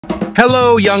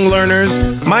Hello, young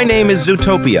learners. My name is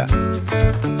Zootopia.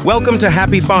 Welcome to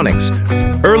Happy Phonics,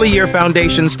 Early Year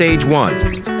Foundation Stage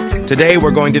 1. Today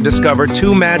we're going to discover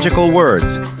two magical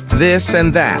words, this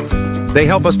and that. They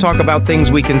help us talk about things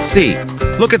we can see.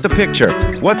 Look at the picture.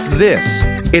 What's this?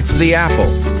 It's the apple.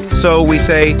 So we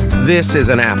say, this is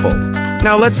an apple.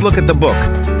 Now let's look at the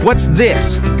book. What's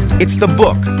this? It's the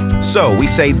book. So we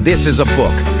say, this is a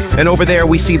book. And over there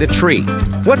we see the tree.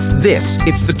 What's this?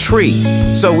 It's the tree.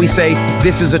 So we say,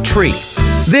 this is a tree.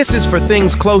 This is for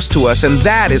things close to us, and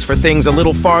that is for things a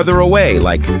little farther away,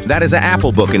 like that is an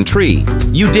apple book and tree.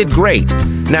 You did great.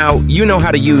 Now, you know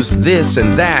how to use this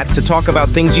and that to talk about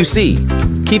things you see.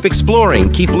 Keep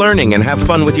exploring, keep learning, and have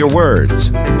fun with your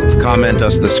words. Comment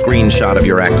us the screenshot of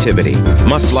your activity.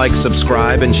 Must like,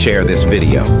 subscribe, and share this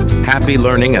video. Happy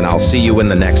learning, and I'll see you in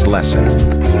the next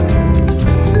lesson.